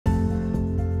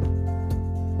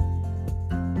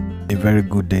A very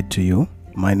good day to you.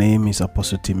 My name is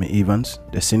Apostle Timmy Evans,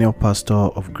 the senior pastor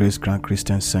of Grace Grand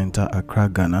Christian Center, Accra,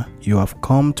 Ghana. You have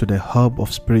come to the hub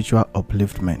of spiritual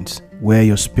upliftments, where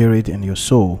your spirit and your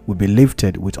soul will be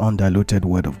lifted with undiluted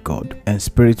word of God and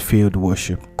spirit-filled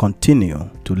worship. Continue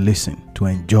to listen to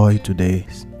enjoy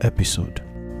today's episode.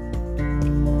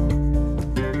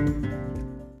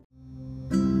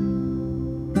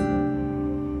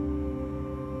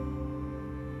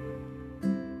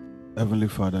 Heavenly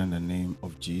Father, in the name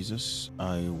of Jesus,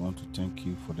 I want to thank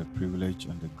you for the privilege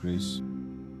and the grace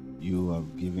you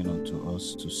have given unto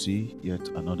us to see yet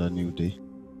another new day.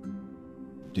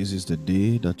 This is the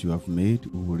day that you have made.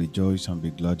 We will rejoice and be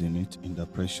glad in it, in the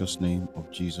precious name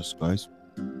of Jesus Christ.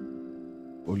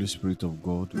 Holy Spirit of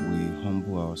God, we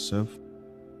humble ourselves,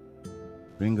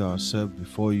 bring ourselves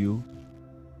before you,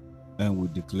 and we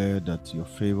declare that your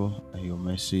favor and your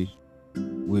mercy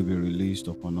will be released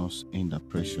upon us in the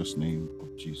precious name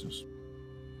of Jesus.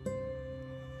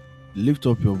 Lift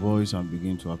up your voice and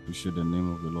begin to appreciate the name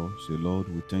of the Lord. Say,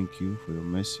 Lord, we thank you for your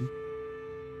mercy,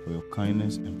 for your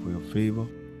kindness, and for your favor,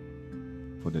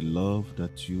 for the love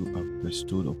that you have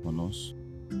bestowed upon us,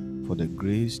 for the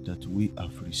grace that we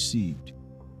have received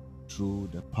through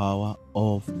the power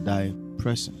of thy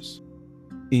presence,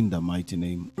 in the mighty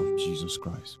name of Jesus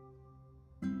Christ.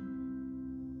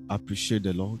 Appreciate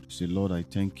the Lord. Say, Lord, I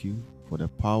thank you for the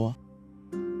power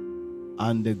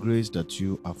and the grace that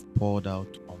you have poured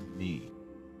out on me,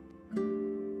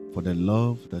 for the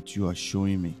love that you are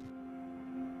showing me,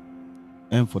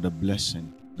 and for the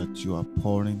blessing that you are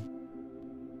pouring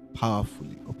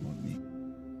powerfully upon me.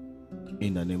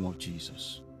 In the name of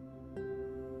Jesus.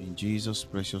 In Jesus'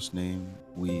 precious name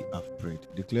we have prayed.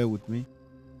 Declare with me.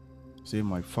 Say,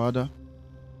 my Father,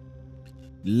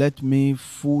 let me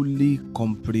fully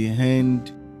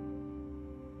comprehend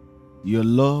your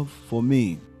love for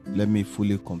me. Let me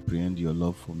fully comprehend your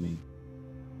love for me.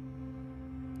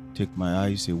 Take my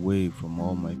eyes away from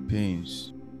all my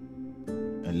pains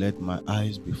and let my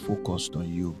eyes be focused on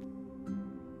you.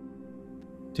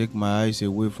 Take my eyes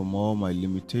away from all my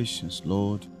limitations,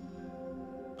 Lord,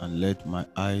 and let my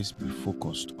eyes be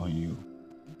focused on you.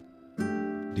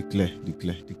 Declare,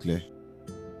 declare, declare.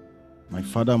 My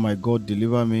Father, my God,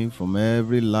 deliver me from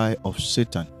every lie of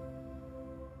Satan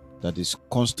that is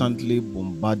constantly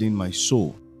bombarding my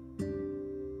soul.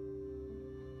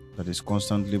 That is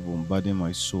constantly bombarding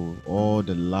my soul. All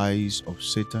the lies of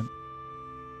Satan,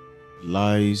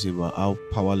 lies about how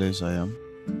powerless I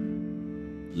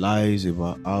am, lies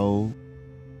about how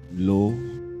low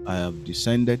I have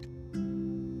descended,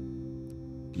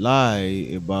 lie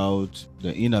about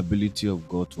the inability of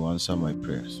God to answer my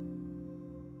prayers.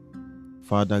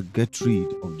 Father, get rid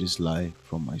of this lie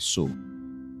from my soul.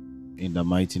 In the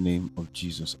mighty name of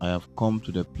Jesus, I have come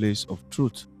to the place of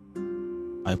truth.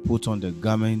 I put on the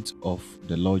garment of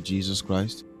the Lord Jesus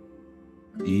Christ.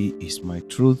 He is my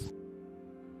truth.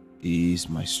 He is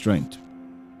my strength.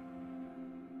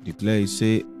 Declare,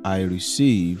 say, I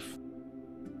receive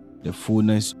the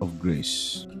fullness of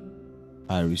grace.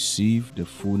 I receive the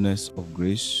fullness of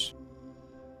grace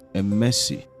and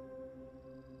mercy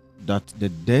that the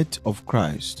death of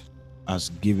Christ has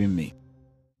given me.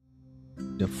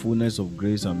 The fullness of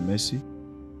grace and mercy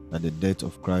that the death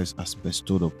of Christ has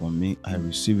bestowed upon me, I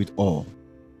receive it all.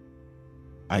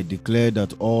 I declare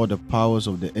that all the powers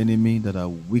of the enemy that are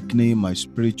weakening my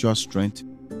spiritual strength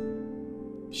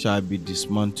shall be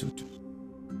dismantled,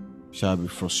 shall be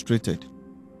frustrated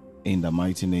in the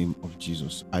mighty name of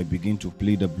Jesus. I begin to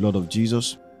plead the blood of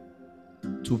Jesus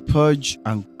to purge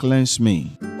and cleanse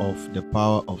me of the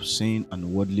power of sin and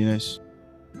worldliness,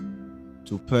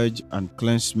 to purge and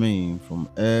cleanse me from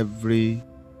every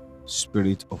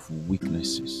spirit of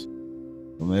weaknesses,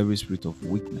 from every spirit of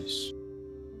weakness,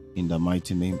 in the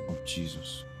mighty name of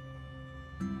Jesus.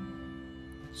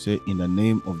 Say, in the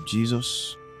name of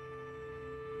Jesus,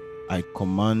 I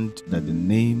command that the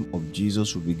name of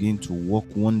Jesus will begin to work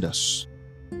wonders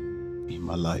in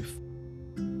my life.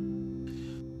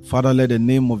 Father, let the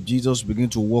name of Jesus begin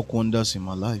to work wonders in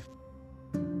my life.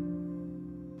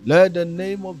 Let the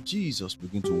name of Jesus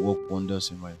begin to work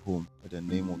wonders in my home. Let the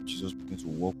name of Jesus begin to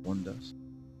work wonders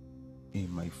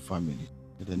in my family.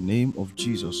 Let the name of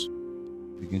Jesus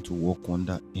begin to work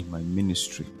wonder in my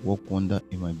ministry, work wonder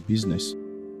in my business.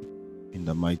 In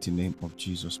the mighty name of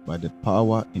Jesus, by the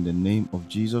power in the name of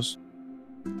Jesus,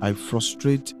 I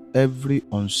frustrate every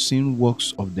unseen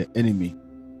works of the enemy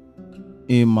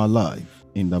in my life.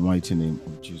 In the mighty name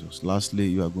of Jesus. Lastly,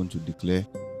 you are going to declare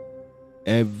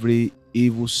every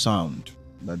evil sound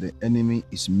that the enemy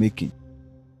is making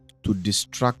to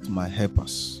distract my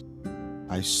helpers.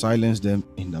 I silence them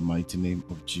in the mighty name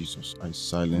of Jesus. I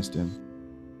silence them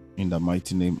in the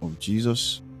mighty name of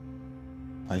Jesus.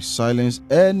 I silence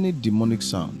any demonic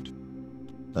sound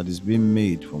that is being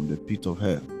made from the pit of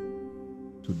hell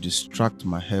to distract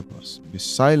my helpers. Be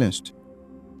silenced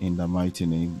in the mighty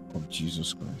name of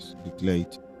Jesus Christ. Declare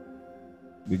it.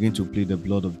 Begin to plead the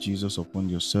blood of Jesus upon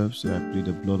yourself. Say, I plead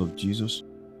the blood of Jesus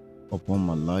upon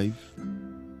my life.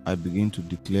 I begin to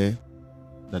declare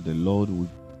that the Lord will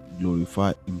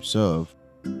glorify himself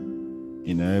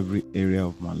in every area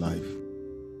of my life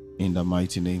in the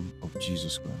mighty name of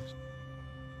Jesus Christ.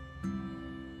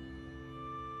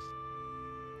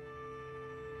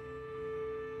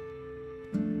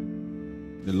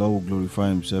 The Lord will glorify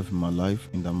himself in my life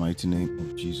in the mighty name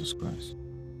of Jesus Christ.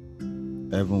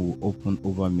 Heaven will open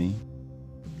over me.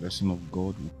 The blessing of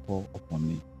God will pour upon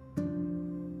me.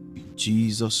 In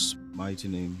Jesus' mighty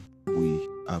name we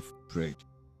have prayed.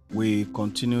 We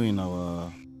continue in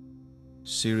our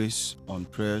series on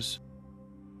prayers.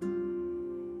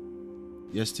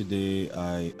 Yesterday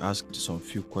I asked some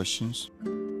few questions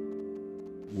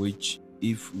which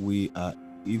if we are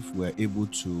able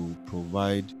to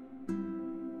provide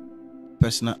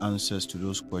personal answers to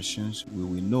those questions, we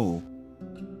will know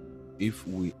if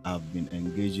we have been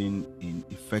engaging in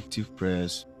effective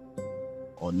prayers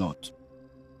or not.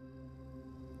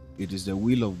 It is the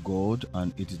will of God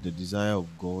and it is the desire of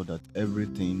God that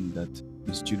everything that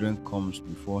his children comes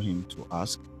before him to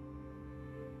ask,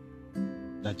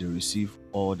 that they receive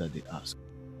all that they ask.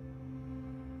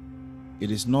 It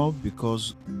is not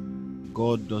because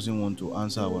God doesn't want to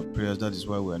answer our prayers, that is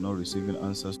why we are not receiving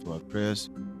answers to our prayers.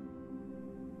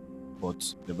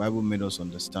 But the Bible made us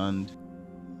understand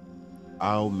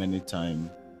how many times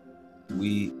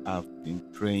we have been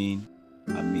praying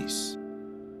amiss.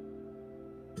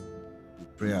 We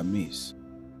pray amiss.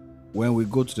 When we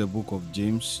go to the book of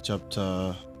James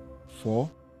chapter 4,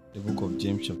 the book of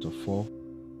James chapter 4,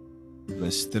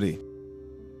 verse 3,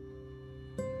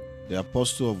 the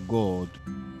apostle of God,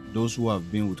 those who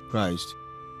have been with Christ,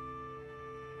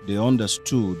 they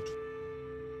understood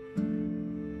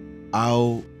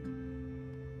how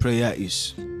prayer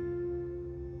is,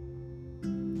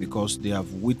 because they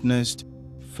have witnessed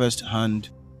first-hand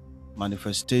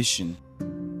manifestation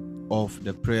of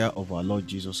the prayer of our Lord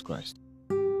Jesus Christ.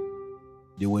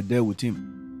 They were there with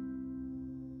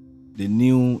him. They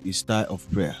knew his style of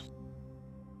prayer.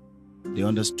 They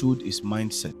understood his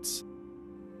mindset.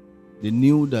 They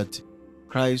knew that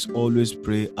Christ always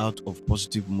prayed out of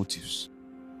positive motives.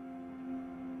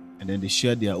 And then they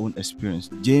shared their own experience.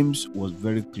 James was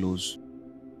very close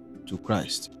to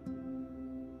Christ.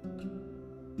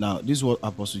 Now, this is what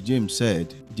Apostle James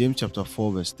said. James chapter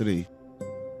 4 verse 3. He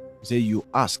said, you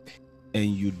ask and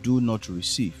you do not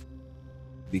receive,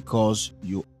 because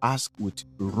you ask with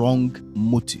wrong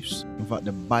motives. In fact,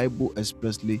 the Bible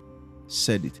expressly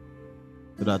said it,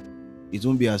 so that it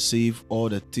won't be as if all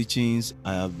the teachings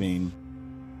I have been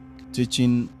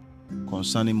teaching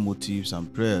concerning motives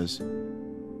and prayers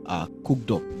are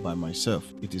cooked up by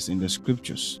myself. It is in the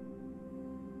scriptures.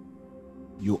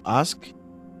 You ask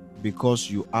because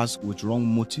you ask with wrong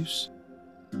motives,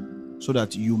 so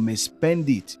that you may spend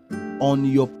it on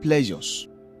your pleasures.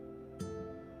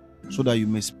 So that you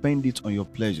may spend it on your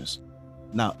pleasures.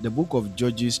 Now, the book of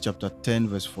Judges chapter 10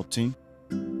 verse 14,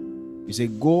 it says,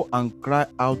 go and cry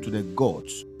out to the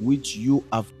gods which you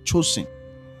have chosen.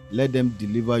 Let them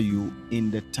deliver you in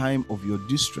the time of your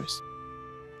distress.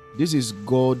 This is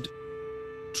God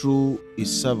through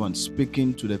his servant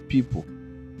speaking to the people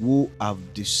who have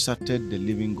deserted the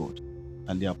living God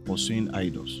and they are pursuing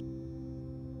idols.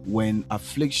 When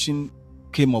affliction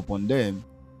came upon them,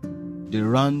 they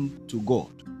ran to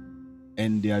God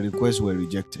and their requests were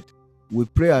rejected. We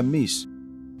pray amiss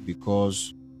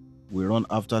because we run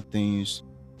after things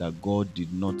that God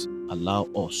did not allow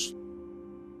us,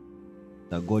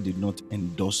 that God did not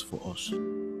endorse for us.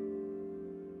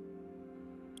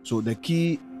 So the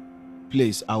key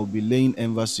place I will be laying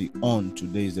emphasis on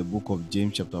today is the book of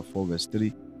James chapter 4 verse 3,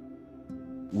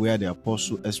 where the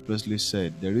apostle expressly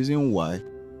said the reason why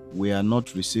we are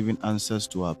not receiving answers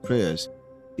to our prayers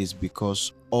is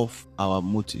because of our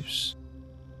motives.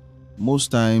 Most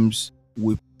times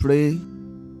we pray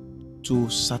to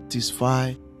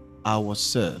satisfy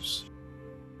ourselves,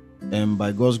 and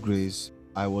by God's grace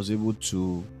I was able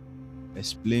to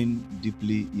explain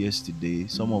deeply yesterday.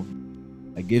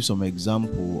 I gave some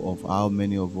example of how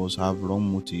many of us have wrong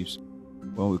motives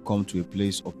when we come to a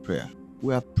place of prayer.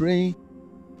 We are praying,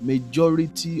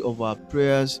 majority of our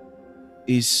prayers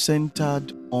is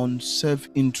centered on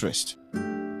self-interest.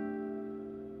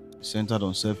 Centered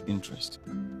on self-interest.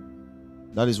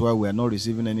 That is why we are not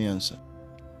receiving any answer.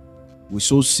 We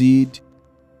sow seed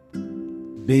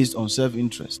based on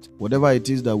self-interest. Whatever it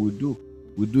is that we do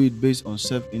it based on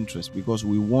self-interest because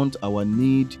we want our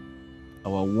need,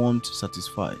 our want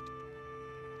satisfied.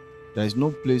 There is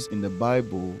no place in the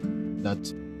Bible that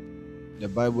the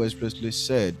Bible expressly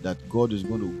said that God is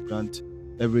going to grant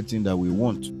everything that we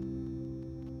want.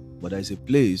 But there is a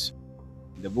place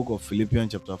in the book of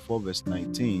Philippians chapter 4 verse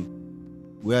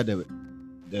 19 where the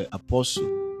apostle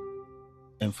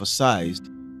emphasized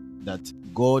that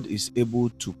God is able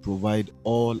to provide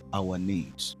all our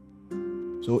needs.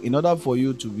 So in order for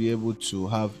you to be able to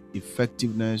have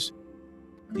effectiveness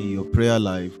in your prayer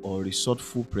life or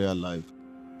resourceful prayer life,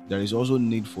 there is also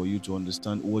need for you to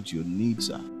understand what your needs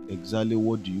are. Exactly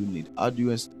what do you need? How do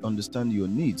you understand your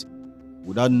needs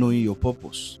without knowing your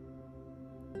purpose?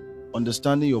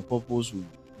 Understanding your purpose will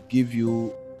give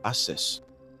you access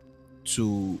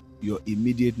to your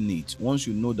immediate needs. Once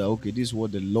you know that, okay, this is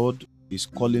what the Lord is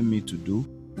calling me to do,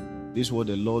 this is what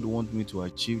the Lord wants me to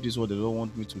achieve, this is what the Lord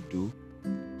wants me to do,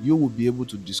 you will be able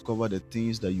to discover the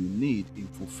things that you need in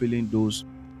fulfilling those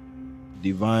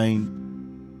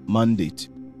divine mandate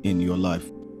in your life.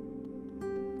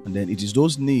 And then it is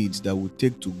those needs that we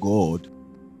take to God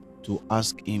to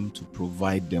ask Him to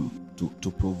provide them,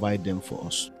 to provide them for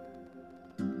us.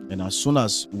 And as soon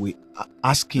as we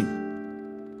ask Him,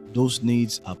 those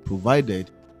needs are provided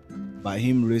by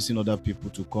Him raising other people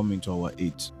to come into our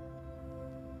aid.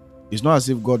 It's not as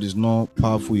if God is not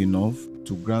powerful enough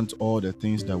to grant all the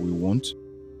things that we want,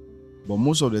 but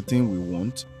most of the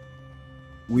things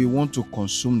we want to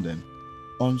consume them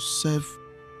on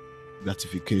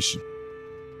self-gratification.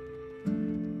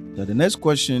 Now, the next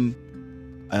question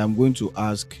I am going to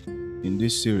ask in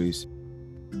this series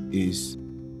is,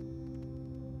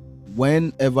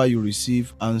 whenever you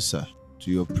receive answer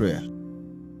to your prayer,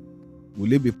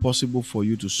 will it be possible for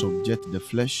you to subject the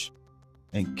flesh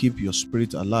and keep your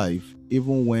spirit alive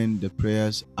even when the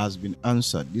prayers has been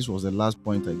answered? This was the last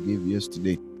point I gave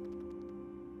yesterday.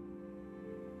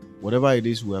 Whatever it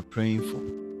is we are praying for,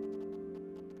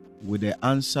 with the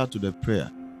answer to the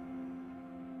prayer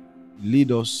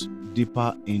lead us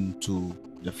deeper into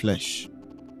the flesh,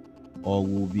 or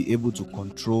we'll be able to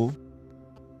control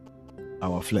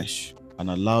our flesh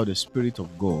and allow the Spirit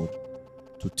of God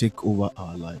to take over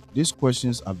our life? These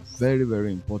questions are very,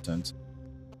 very important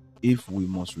if we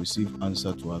must receive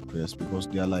answer to our prayers, because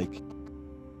they are like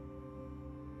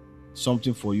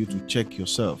something for you to check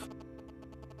yourself.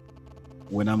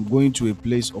 When I'm going to a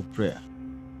place of prayer,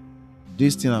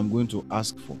 this thing I'm going to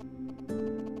ask for,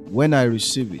 when I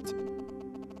receive it,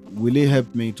 will it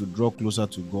help me to draw closer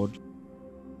to God?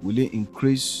 Will it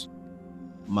increase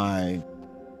my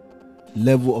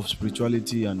level of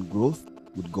spirituality and growth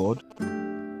with God?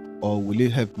 Or will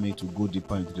it help me to go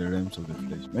deeper into the realms of the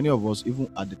flesh? Many of us,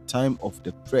 even at the time of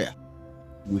the prayer,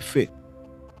 we fail.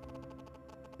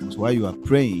 Because while you are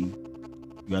praying,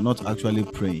 you are not actually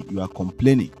praying, you are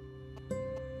complaining.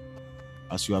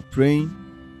 As you are praying,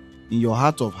 in your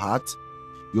heart of hearts,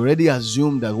 you already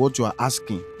assume that what you are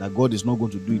asking, that God is not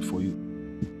going to do it for you.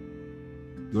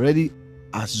 You already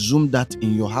assume that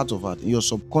in your heart of heart, in your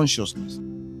subconsciousness.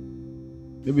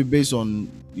 Maybe based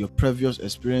on your previous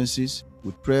experiences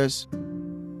with prayers.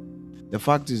 The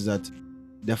fact is that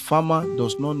the farmer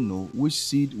does not know which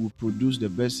seed will produce the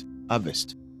best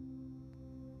harvest.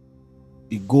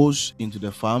 He goes into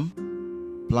the farm,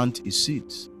 plant his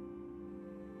seeds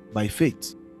by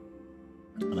faith.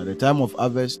 And at the time of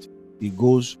harvest, he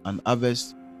goes and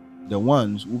harvests the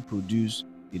ones who produce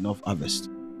enough harvest.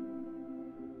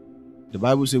 The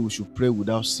Bible says we should pray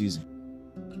without ceasing.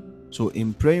 So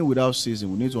in praying without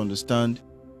ceasing, we need to understand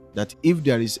that if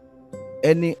there is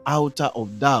any iota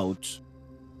of doubt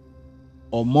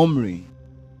or murmuring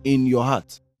in your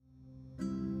heart,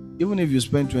 even if you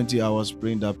spend 20 hours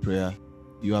praying that prayer,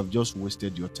 you have just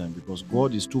wasted your time, because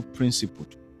God is too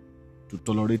principled to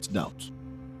tolerate doubt.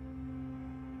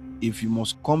 If you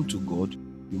must come to God,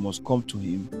 you must come to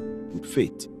Him with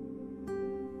faith,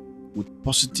 with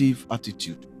positive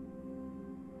attitude.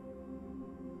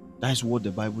 That is what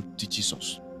the Bible teaches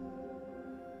us.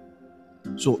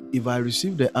 So if I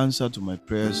receive the answer to my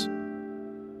prayers,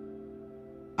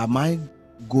 am I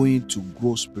going to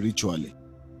grow spiritually?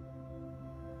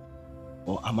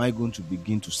 Or am I going to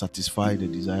begin to satisfy the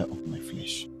desire of my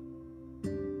flesh?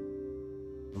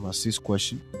 Number 6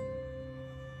 question.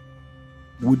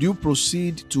 Would you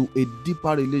proceed to a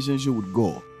deeper relationship with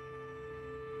God?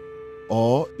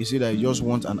 Or is it that you just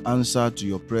want an answer to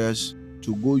your prayers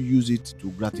to go use it to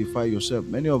gratify yourself?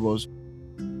 Many of us,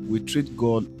 we treat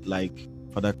God like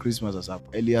Father Christmas, as I've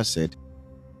earlier said.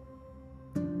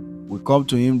 We come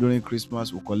to Him during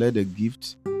Christmas, we collect the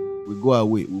gift, we we go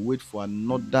away. We wait for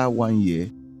another 1 year,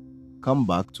 come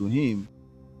back to him,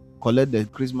 collect the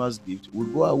Christmas gift, we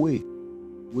go away.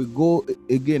 We go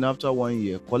again after 1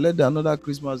 year, collect another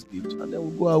Christmas gift, and then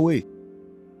we go away.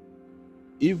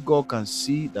 If God can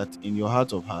see that in your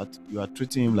heart of heart, you are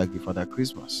treating him like a Father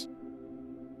Christmas,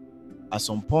 at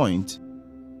some point,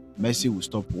 mercy will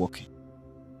stop working.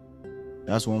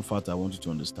 That's one fact I want you to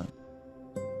understand.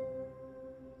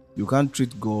 You can't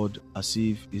treat God as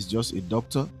if he's just a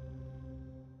doctor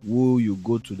who you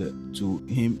go to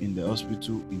him in the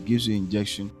hospital, he gives you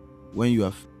injection. When you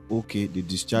are okay, they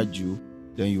discharge you,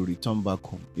 then you return back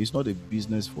home. It's not a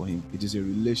business for him. It is a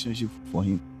relationship for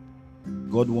him.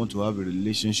 God wants to have a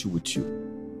relationship with you.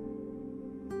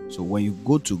 So when you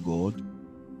go to God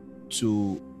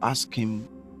to ask him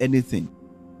anything,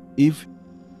 if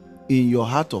in your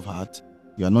heart of heart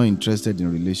you are not interested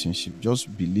in relationship,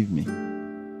 just believe me,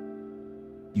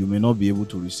 you may not be able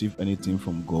to receive anything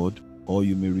from God, or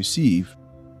you may receive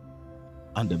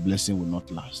and the blessing will not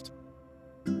last.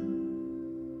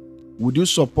 Would you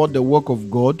support the work of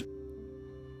God?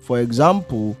 For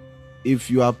example,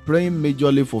 if you are praying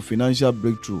majorly for financial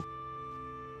breakthrough,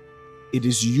 it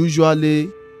is usually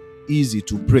easy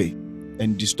to pray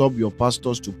and disturb your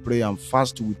pastors to pray and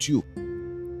fast with you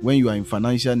when you are in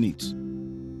financial needs.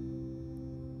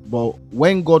 But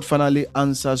when God finally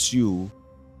answers you,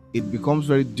 it becomes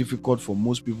very difficult for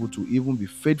most people to even be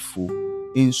faithful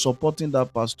in supporting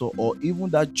that pastor or even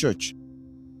that church.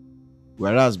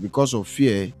 Whereas because of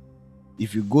fear,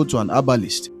 if you go to an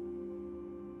herbalist,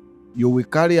 you will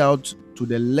carry out to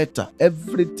the letter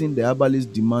everything the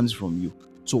herbalist demands from you.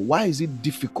 So why is it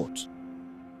difficult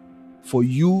for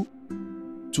you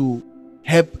to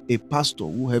help a pastor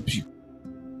who helps you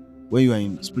when you are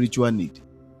in spiritual need,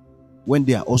 when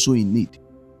they are also in need?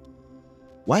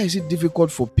 Why is it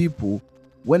difficult for people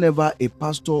whenever a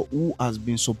pastor who has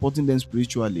been supporting them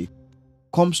spiritually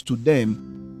comes to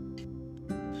them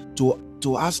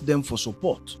to ask them for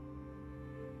support?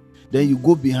 Then you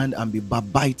go behind and be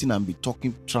backbiting and be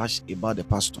talking trash about the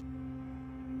pastor.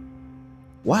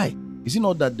 Why? Is it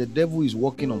not that the devil is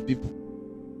working on people?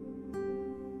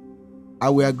 I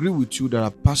will agree with you, there are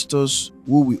pastors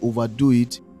who will overdo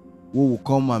it, who will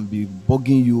come and be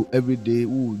bugging you every day,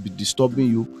 who will be disturbing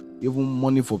you, even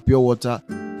money for pure water,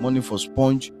 money for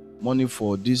sponge, money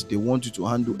for this. They want you to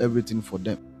handle everything for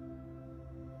them.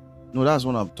 No, that's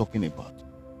what I'm talking about.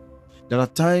 There are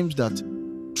times that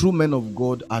true men of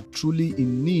God are truly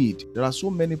in need. There are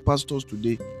so many pastors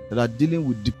today that are dealing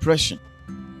with depression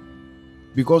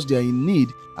because they are in need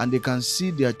and they can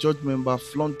see their church member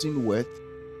flaunting wealth.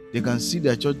 They can see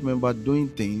their church member doing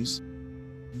things.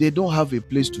 They don't have a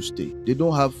place to stay. They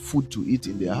don't have food to eat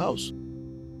in their house.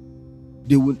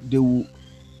 They will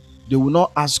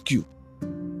not ask you.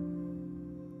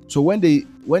 So when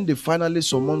they finally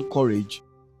summon courage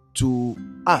to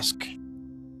ask,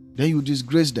 then you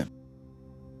disgrace them.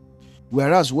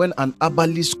 Whereas when an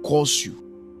herbalist calls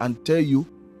you and tell you,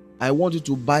 I want you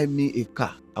to buy me a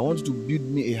car, I want you to build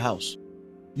me a house,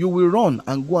 you will run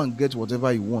and go and get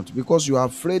whatever you want because you are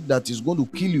afraid that it's going to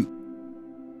kill you.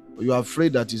 Or you are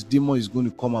afraid that his demon is going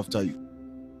to come after you.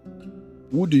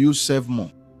 Who do you serve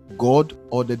more, God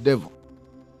or the devil?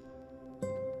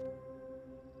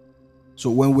 So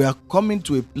when we are coming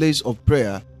to a place of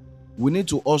prayer, we need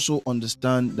to also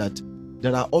understand that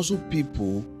there are also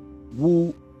people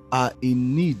who are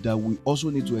in need that we also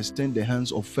need to extend the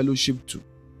hands of fellowship to.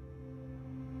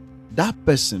 That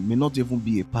person may not even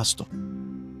be a pastor.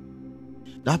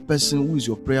 That person who is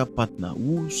your prayer partner,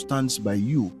 who stands by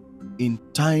you in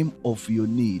time of your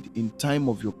need, in time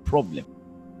of your problem.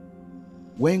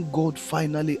 When God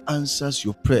finally answers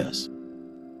your prayers,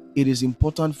 it is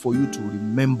important for you to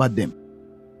remember them.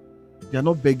 They are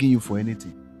not begging you for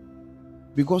anything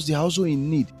because they are also in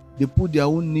need. They put their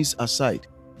own needs aside.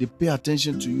 They pay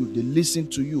attention to you. They listen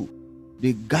to you.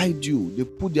 They guide you. They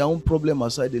put their own problem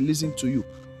aside. They listen to you.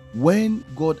 When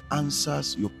God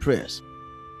answers your prayers,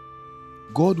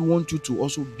 God wants you to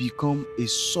also become a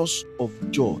source of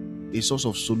joy, a source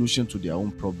of solution to their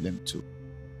own problem too.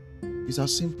 It's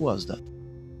as simple as that.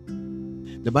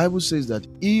 The Bible says that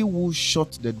he who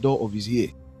shut the door of his ear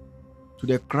to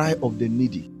the cry of the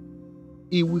needy,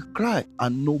 he will cry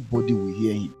and nobody will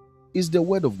hear him. It's the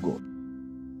word of God.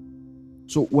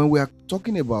 So when we are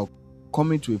talking about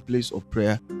coming to a place of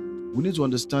prayer, we need to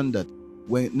understand that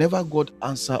whenever God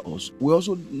answers us, we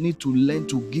also need to learn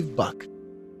to give back.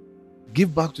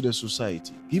 Give back to the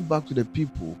society. Give back to the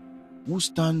people who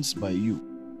stands by you.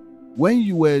 When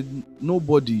you were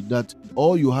nobody, that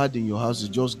all you had in your house is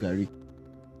just garri,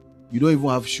 you don't even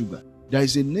have sugar, there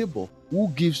is a neighbor who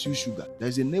gives you sugar. There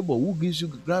is a neighbor who gives you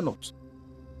granules.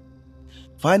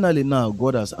 Finally, now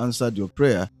God has answered your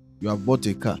prayer. You have bought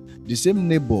a car. The same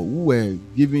neighbor who were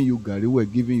giving you gari, who were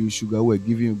giving you sugar, who were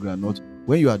giving you granite,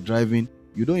 when you are driving,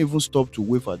 you don't even stop to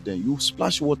wave at them. You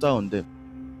splash water on them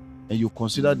and you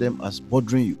consider them as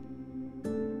bothering you.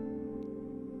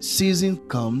 Season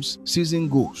comes, season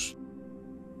goes.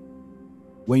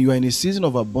 When you are in a season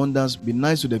of abundance, be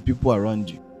nice to the people around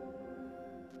you,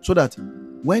 so that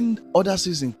when other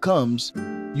season comes,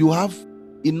 you have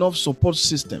enough support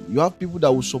system. You have people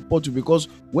that will support you, because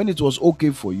when it was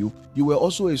okay for you, you were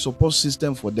also a support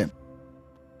system for them.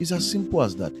 It's as simple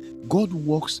as that. God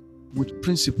works with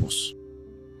principles.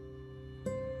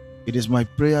 It is my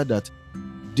prayer that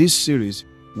this series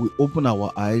will open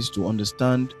our eyes to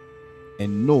understand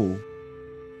and know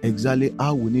exactly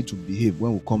how we need to behave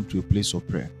when we come to a place of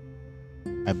prayer.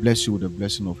 I bless you with the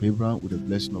blessing of Abraham, with the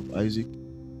blessing of Isaac,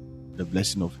 the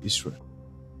blessing of Israel.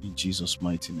 In Jesus'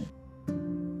 mighty name.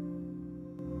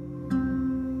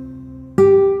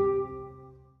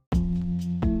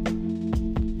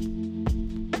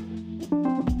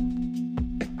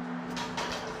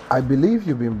 I believe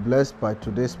you've been blessed by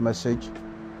today's message.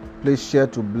 Please share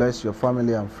to bless your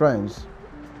family and friends.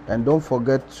 And don't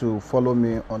forget to follow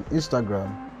me on Instagram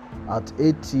at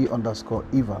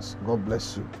 @AT_Evans. God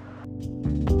bless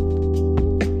you.